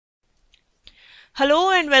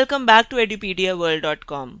Hello and welcome back to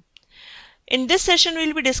edupediaworld.com. In this session,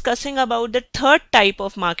 we'll be discussing about the third type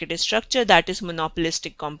of market structure, that is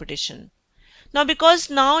monopolistic competition. Now, because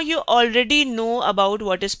now you already know about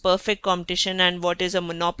what is perfect competition and what is a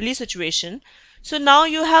monopoly situation, so now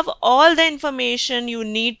you have all the information you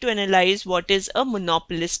need to analyze what is a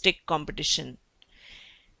monopolistic competition.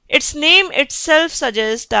 Its name itself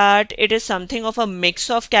suggests that it is something of a mix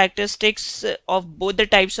of characteristics of both the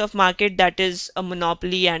types of market, that is a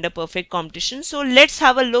monopoly and a perfect competition. So let's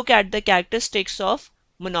have a look at the characteristics of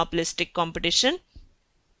monopolistic competition.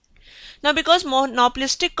 Now, because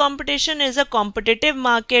monopolistic competition is a competitive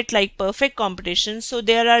market like perfect competition, so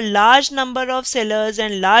there are large number of sellers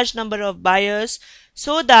and large number of buyers,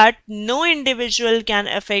 so that no individual can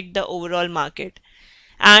affect the overall market.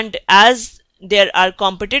 And as there are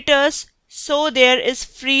competitors, so there is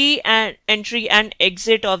free and entry and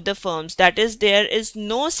exit of the firms, that is, there is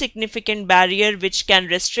no significant barrier which can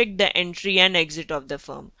restrict the entry and exit of the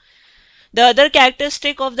firm. The other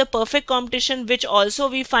characteristic of the perfect competition, which also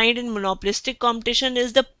we find in monopolistic competition,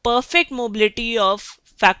 is the perfect mobility of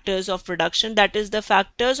factors of production, that is, the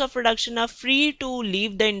factors of production are free to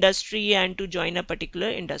leave the industry and to join a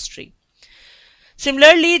particular industry.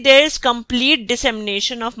 Similarly, there is complete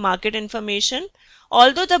dissemination of market information.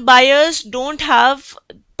 Although the buyers don't have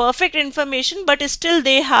perfect information, but still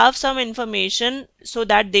they have some information so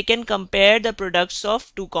that they can compare the products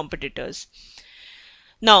of two competitors.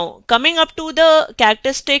 Now, coming up to the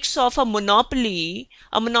characteristics of a monopoly,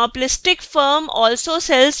 a monopolistic firm also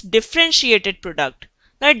sells differentiated product.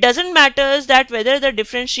 Now, it doesn't matter that whether the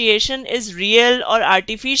differentiation is real or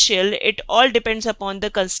artificial, it all depends upon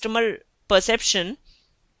the customer perception.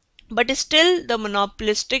 But still,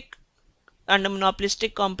 under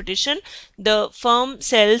monopolistic competition, the firm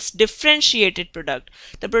sells differentiated product.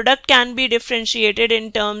 The product can be differentiated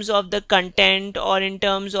in terms of the content, or in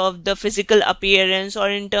terms of the physical appearance, or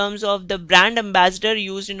in terms of the brand ambassador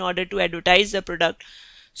used in order to advertise the product.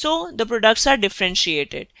 So the products are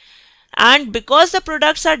differentiated. And because the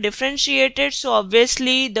products are differentiated, so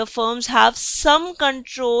obviously the firms have some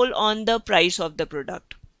control on the price of the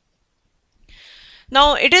product.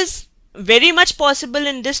 Now, it is very much possible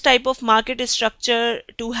in this type of market structure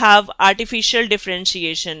to have artificial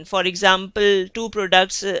differentiation. For example, two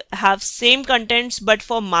products have same contents, but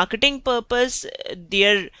for marketing purpose,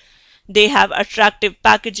 they have attractive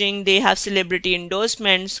packaging, they have celebrity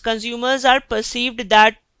endorsements. Consumers are perceived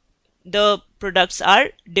that the products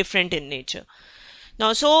are different in nature.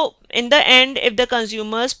 Now, so in the end, if the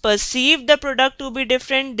consumers perceive the product to be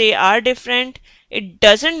different, they are different. It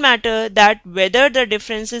doesn't matter that whether the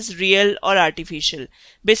difference is real or artificial.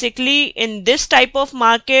 Basically, in this type of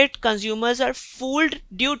market, consumers are fooled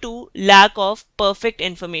due to lack of perfect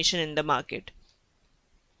information in the market.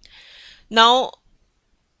 Now,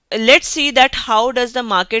 let's see that how does the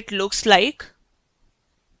market looks like.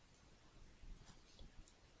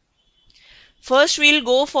 First, we'll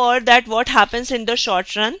go for that what happens in the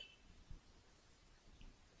short run.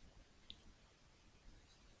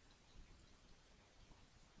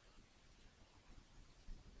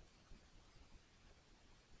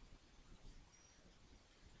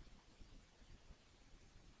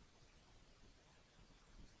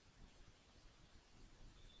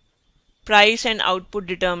 Price and output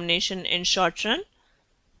determination in short run.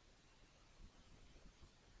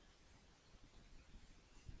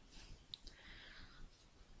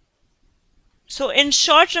 So in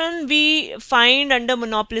short run, we find under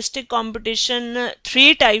monopolistic competition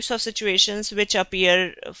three types of situations which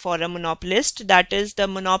appear for a monopolist. That is, the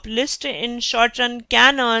monopolist in short run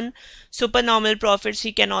can earn supernormal profits,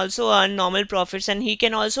 he can also earn normal profits, and he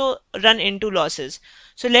can also run into losses.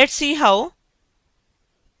 So let's see how.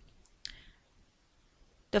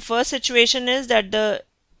 The first situation is that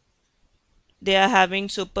they are having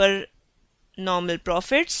supernormal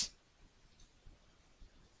profits.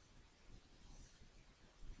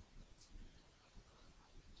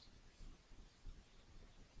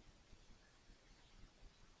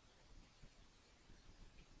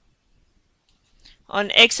 On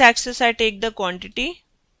x-axis, I take the quantity,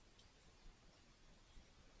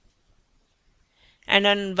 and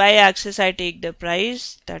on y-axis, I take the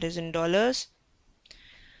price, that is in dollars.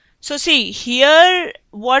 So see, here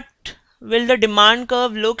what will the demand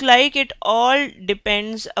curve look like? It all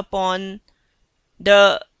depends upon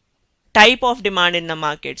the type of demand in the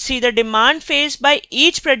market. See, the demand faced by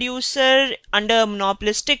each producer under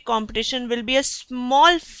monopolistic competition will be a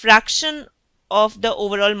small fraction of the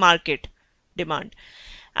overall market demand,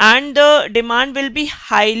 and the demand will be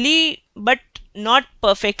highly but not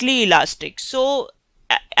perfectly elastic. So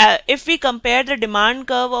if we compare the demand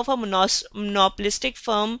curve of a monopolistic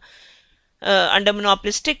firm under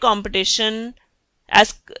monopolistic competition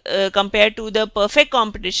as compared to the perfect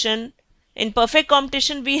competition, in perfect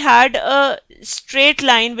competition we had a straight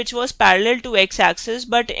line which was parallel to x-axis,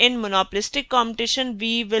 but in monopolistic competition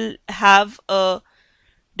we will have a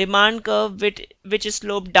demand curve which is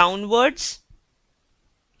sloped downwards,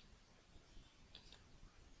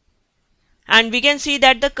 and we can see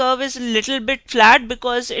that the curve is a little bit flat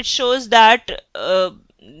because it shows that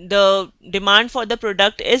the demand for the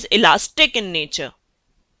product is elastic in nature.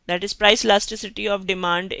 That is, price elasticity of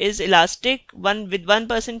demand is elastic. With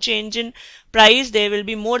 1% change in price, there will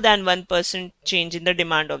be more than 1% change in the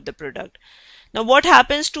demand of the product. Now what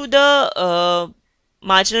happens to the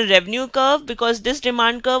marginal revenue curve? Because this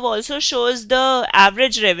demand curve also shows the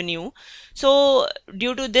average revenue, so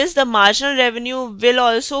due to this the marginal revenue will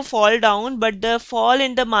also fall down, but the fall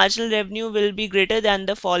in the marginal revenue will be greater than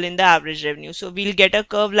the fall in the average revenue. So we'll get a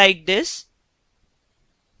curve like this.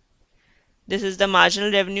 This is the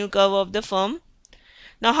marginal revenue curve of the firm.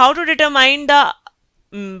 Now how to determine the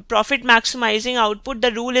profit maximizing output?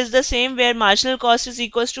 The rule is the same, where marginal cost is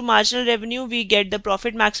equals to marginal revenue, we get the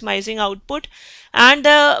profit maximizing output, and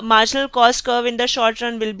the marginal cost curve in the short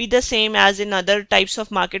run will be the same as in other types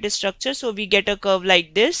of market structure. So we get a curve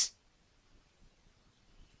like this.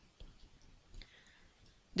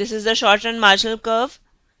 This is the short run marginal curve,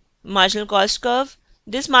 marginal cost curve.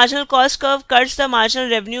 This marginal cost curve cuts the marginal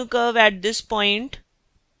revenue curve at this point.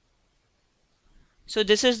 So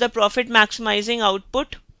this is the profit maximizing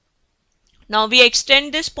output. Now we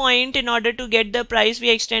extend this point in order to get the price. We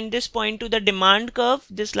extend this point to the demand curve,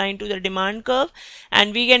 this line to the demand curve,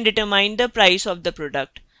 and we can determine the price of the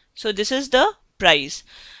product. So this is the price.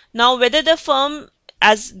 Now whether the firm,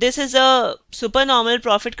 as this is a supernormal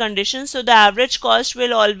profit condition, so the average cost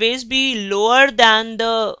will always be lower than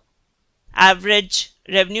the average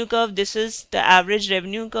revenue curve. This is the average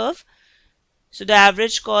revenue curve. So the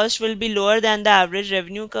average cost will be lower than the average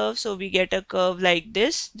revenue curve. So we get a curve like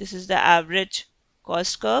this. This is the average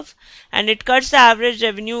cost curve, and it cuts the average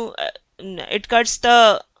revenue, it cuts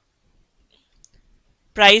the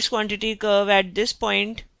price quantity curve at this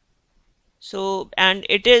point. So, and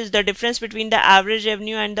it is the difference between the average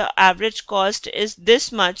revenue and the average cost is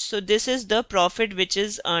this much. So this is the profit which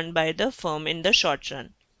is earned by the firm in the short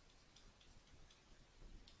run.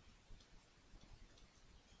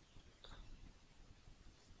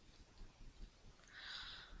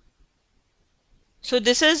 So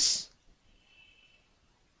this is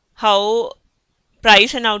how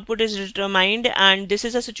price and output is determined, and this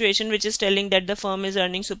is a situation which is telling that the firm is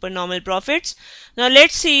earning supernormal profits. Now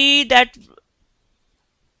let's see that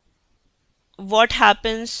what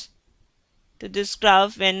happens to this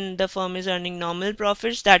graph when the firm is earning normal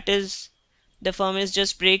profits. That is, the firm is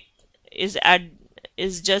just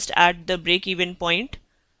at the break even point.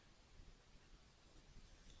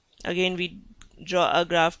 Again we draw a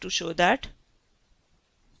graph to show that.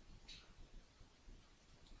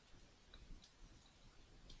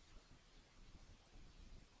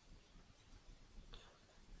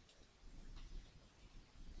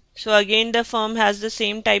 So again the firm has the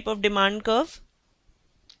same type of demand curve.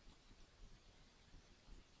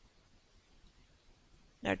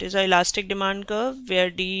 That is an elastic demand curve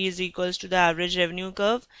where D is equals to the average revenue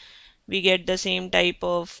curve. We get the same type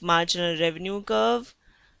of marginal revenue curve.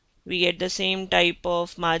 We get the same type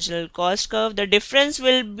of marginal cost curve. The difference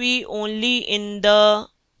will be only in the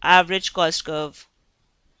average cost curve.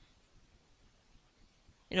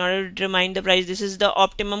 In order to determine the price, this is the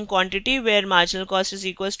optimum quantity where marginal cost is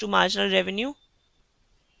equals to marginal revenue,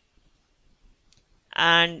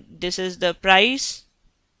 and this is the price.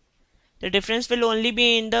 The difference will only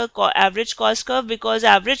be in the average cost curve, because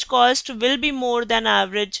average cost will be more than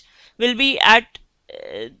average, will be at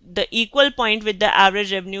the equal point with the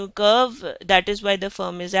average revenue curve. That is why the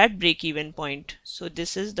firm is at break even point. So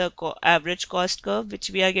this is the average cost curve which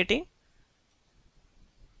we are getting.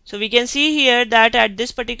 So we can see here that at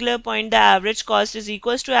this particular point the average cost is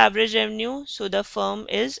equals to average revenue. So the firm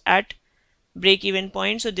is at break even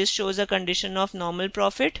point. So this shows a condition of normal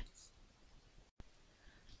profit.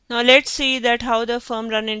 Now let's see that how the firm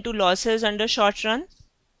run into losses under short run,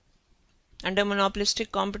 under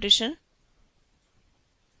monopolistic competition.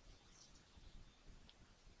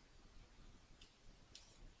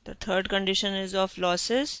 The third condition is of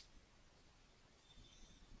losses.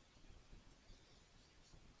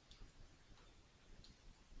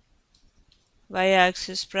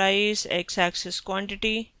 Y-axis price, x-axis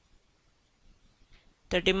quantity.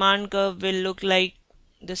 The demand curve will look like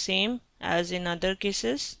the same as in other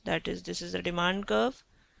cases. That is, this is the demand curve.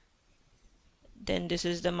 Then this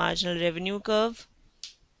is the marginal revenue curve.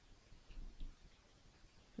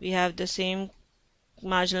 We have the same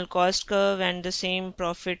marginal cost curve and the same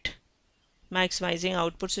profit maximizing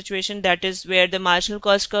output situation. That is where the marginal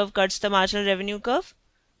cost curve cuts the marginal revenue curve.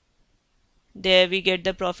 There we get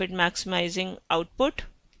the profit maximizing output.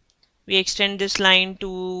 We extend this line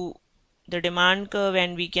to the demand curve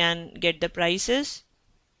and we can get the prices.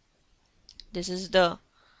 This is the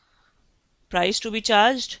price to be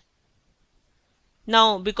charged.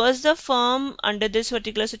 Now, because the firm under this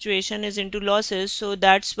particular situation is into losses, so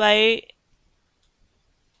that's why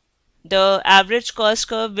the average cost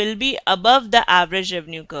curve will be above the average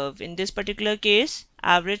revenue curve. In this particular case,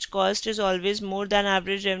 average cost is always more than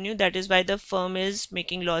average revenue. That is why the firm is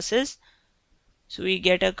making losses. So we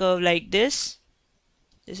get a curve like this.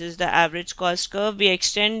 This is the average cost curve. We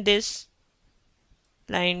extend this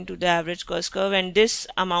line to the average cost curve, and this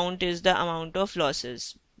amount is the amount of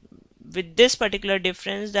losses. With this particular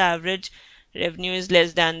difference, the average revenue is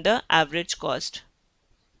less than the average cost.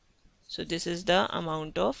 So this is the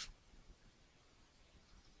amount of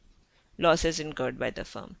losses incurred by the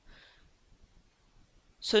firm.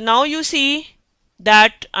 So now you see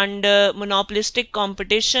that under monopolistic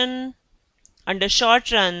competition, under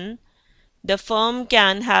short run, the firm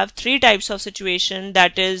can have three types of situation.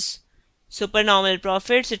 That is supernormal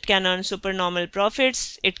profits, it can earn supernormal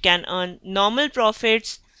profits, it can earn normal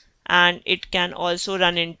profits, and it can also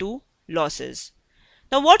run into losses.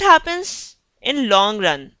 Now what happens in long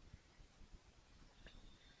run?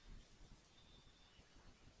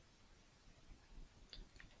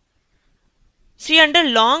 See, under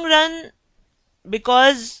long run,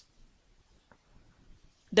 because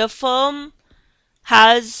the firm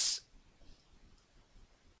has,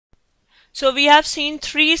 so we have seen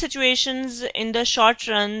three situations in the short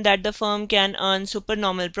run that the firm can earn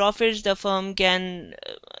supernormal profits, the firm can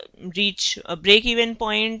reach a break-even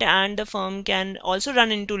point, and the firm can also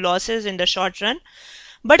run into losses in the short run.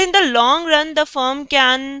 But in the long run, the firm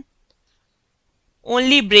can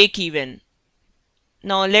only break even.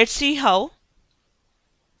 Now let's see how.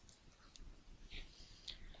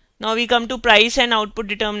 Now we come to price and output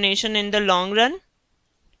determination in the long run.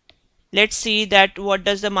 Let's see that what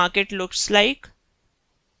does the market looks like.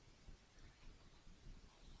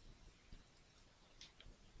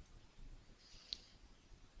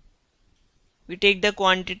 We take the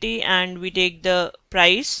quantity and we take the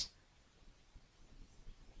price.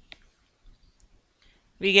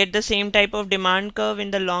 We get the same type of demand curve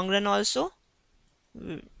in the long run also.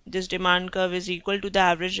 This demand curve is equal to the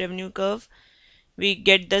average revenue curve. We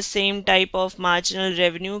get the same type of marginal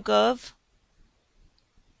revenue curve.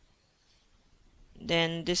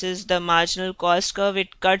 Then this is the marginal cost curve.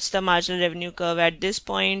 It cuts the marginal revenue curve at this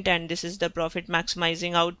point, and this is the profit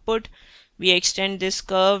maximizing output. We extend this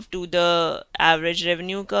curve to the average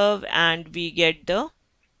revenue curve and we get the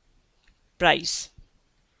price.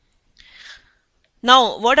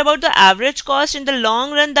 Now, what about the average cost? In the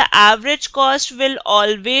long run, the average cost will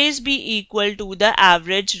always be equal to the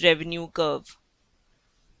average revenue curve.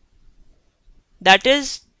 That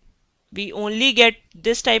is, we only get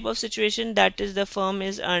this type of situation, that is the firm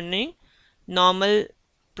is earning normal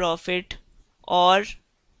profit or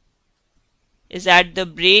is at the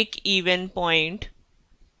break-even point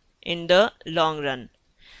in the long run.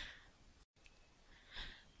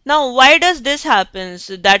 Now, why does this happen?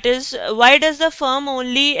 That is, why does the firm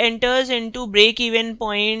only enters into break-even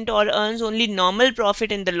point or earns only normal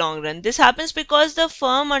profit in the long run? This happens because the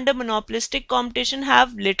firm under monopolistic competition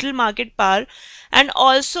have little market power, and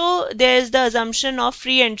also there is the assumption of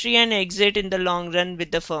free entry and exit in the long run with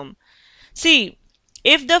the firm. See,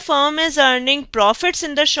 if the firm is earning profits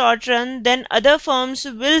in the short run, then other firms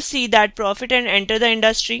will see that profit and enter the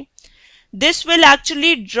industry. This will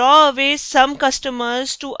actually draw away some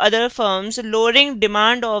customers to other firms, lowering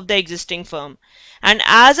demand of the existing firm. And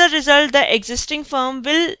as a result, the existing firm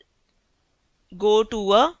will go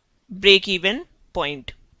to a break-even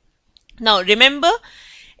point. Now remember,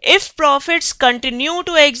 if profits continue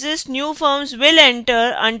to exist, new firms will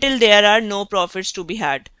enter until there are no profits to be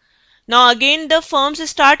had. Now again, the firms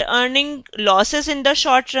start earning losses in the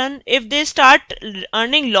short run. If they start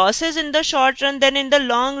earning losses in the short run, then in the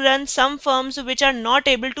long run, some firms which are not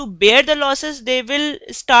able to bear the losses, they will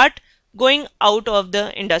start going out of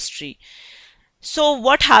the industry. So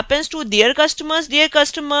what happens to their customers? Their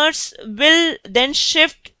customers will then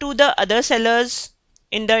shift to the other sellers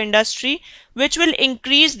in the industry, which will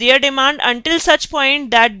increase their demand until such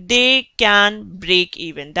point that they can break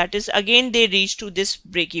even. That is, again they reach to this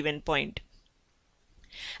break even point.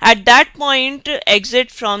 At that point,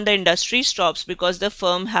 exit from the industry stops because the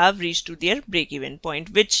firm have reached to their break even point,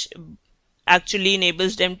 which actually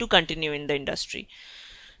enables them to continue in the industry.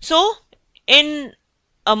 So, in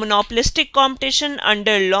a monopolistic competition,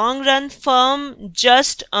 under long run, firm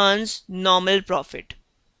just earns normal profit.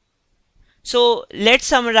 So let's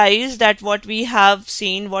summarize that what we have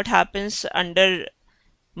seen, what happens under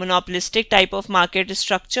monopolistic type of market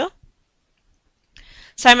structure.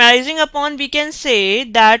 Summarizing upon, we can say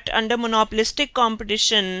that under monopolistic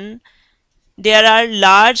competition, there are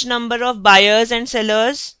large number of buyers and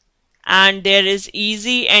sellers, and there is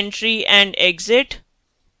easy entry and exit.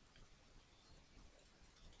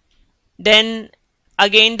 Then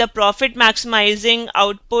again, the profit maximizing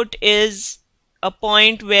output is a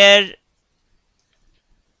point where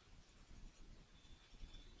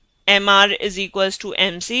MR is equals to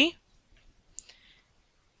MC.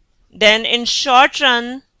 Then in short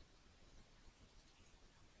run,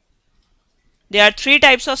 there are three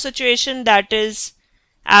types of situation, that is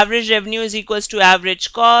average revenue is equals to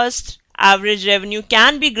average cost. Average revenue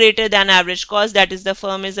can be greater than average cost, that is the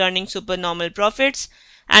firm is earning supernormal profits,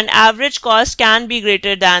 and average cost can be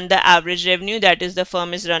greater than the average revenue, that is the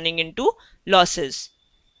firm is running into losses.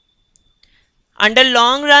 Under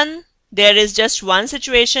long run, there is just one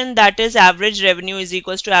situation, that is average revenue is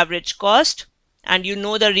equals to average cost, and you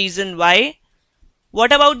know the reason why.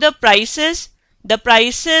 What about the prices? The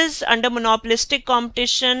prices under monopolistic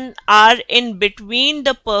competition are in between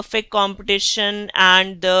the perfect competition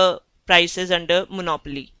and the prices under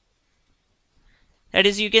monopoly. That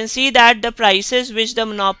is, you can see that the prices which the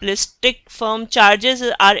monopolistic firm charges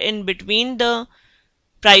are in between the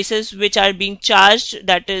prices which are being charged,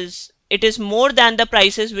 that is, it is more than the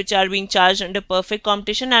prices which are being charged under perfect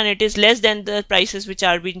competition, and it is less than the prices which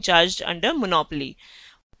are being charged under monopoly.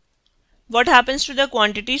 What happens to the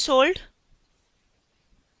quantity sold?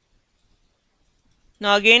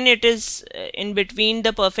 Now again, it is in between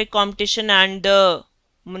the perfect competition and the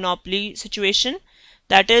monopoly situation.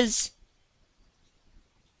 That is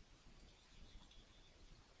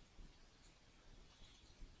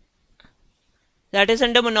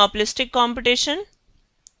under monopolistic competition.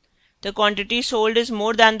 The quantity sold is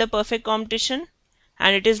more than the perfect competition,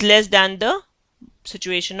 and it is less than the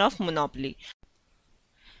situation of monopoly.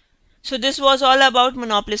 So this was all about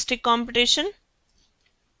monopolistic competition.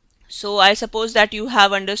 So I suppose that you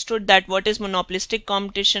have understood that what is monopolistic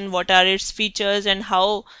competition, what are its features, and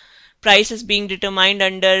how price is being determined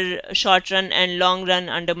under short run and long run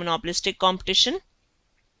under monopolistic competition.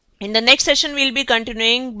 In the next session, we'll be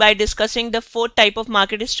continuing by discussing the fourth type of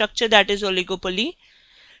market structure, that is oligopoly.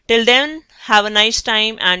 Till then, have a nice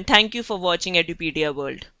time and thank you for watching Edupedia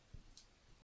World.